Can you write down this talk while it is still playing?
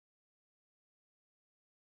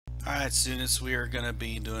Alright, students, we are going to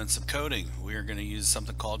be doing some coding. We are going to use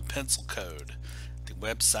something called Pencil Code. The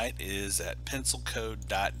website is at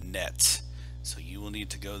pencilcode.net, so you will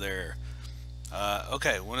need to go there.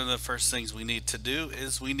 Okay, one of the first things we need to do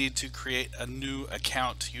is we need to create a new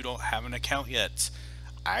account. You don't have an account yet.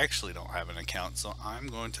 I actually don't have an account, so I'm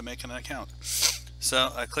going to make an account.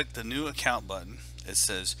 So I click the new account button. It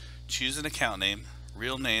says choose an account name.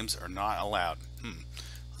 Real names are not allowed.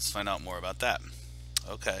 Let's find out more about that.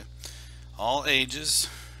 Okay. All ages,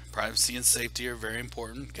 privacy and safety are very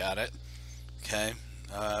important. Got it. Okay.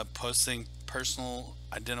 Posting personal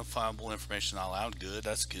identifiable information not allowed. Good.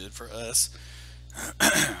 That's good for us.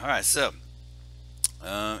 Alright, so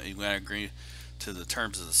you gotta agree to the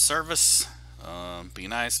terms of the service. Be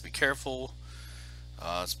nice, be careful.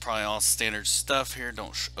 It's probably all standard stuff here.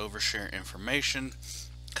 Don't overshare information.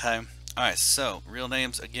 Okay. Alright, so real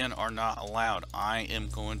names again are not allowed. I am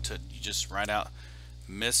going to just write out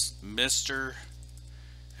Mr.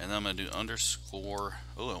 and then I'm going to do underscore.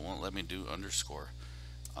 Oh, it won't let me do underscore.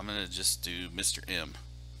 I'm going to just do Mr. M.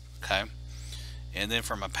 Okay. And then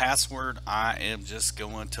for my password, I am just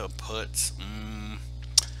going to put,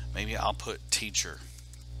 maybe I'll put teacher.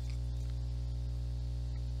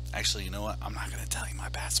 Actually, you know what? I'm not going to tell you my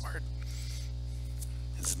password.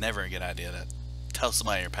 It's never a good idea to tell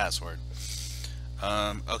somebody your password.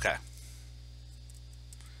 Okay.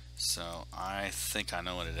 So I think I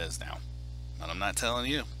know what it is now, but I'm not telling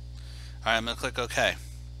you. Alright, I'm going to click OK.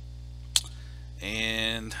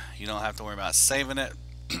 And you don't have to worry about saving it.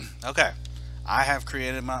 Okay. I have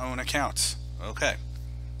created my own account. Okay.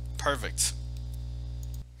 Perfect.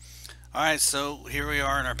 Alright, so here we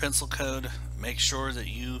are in our pencil code. Make sure that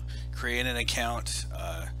you create an account.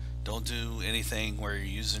 Don't do anything where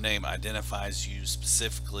your username identifies you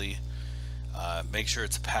specifically. Make sure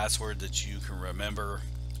it's a password that you can remember.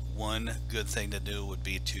 One good thing to do would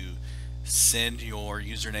be to send your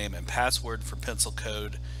username and password for pencil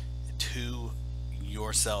code to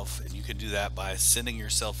yourself, and you can do that by sending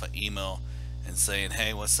yourself an email and saying,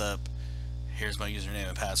 hey, what's up, here's my username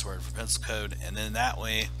and password for pencil code, and then that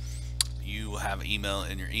way you will have an email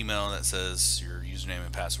in your email that says your username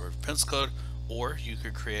and password for pencil code. Or you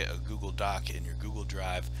could create a Google Doc in your Google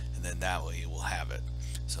Drive, and then that way you will have it.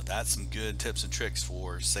 So that's some good tips and tricks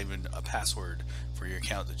for saving a password for your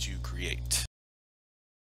account that you create.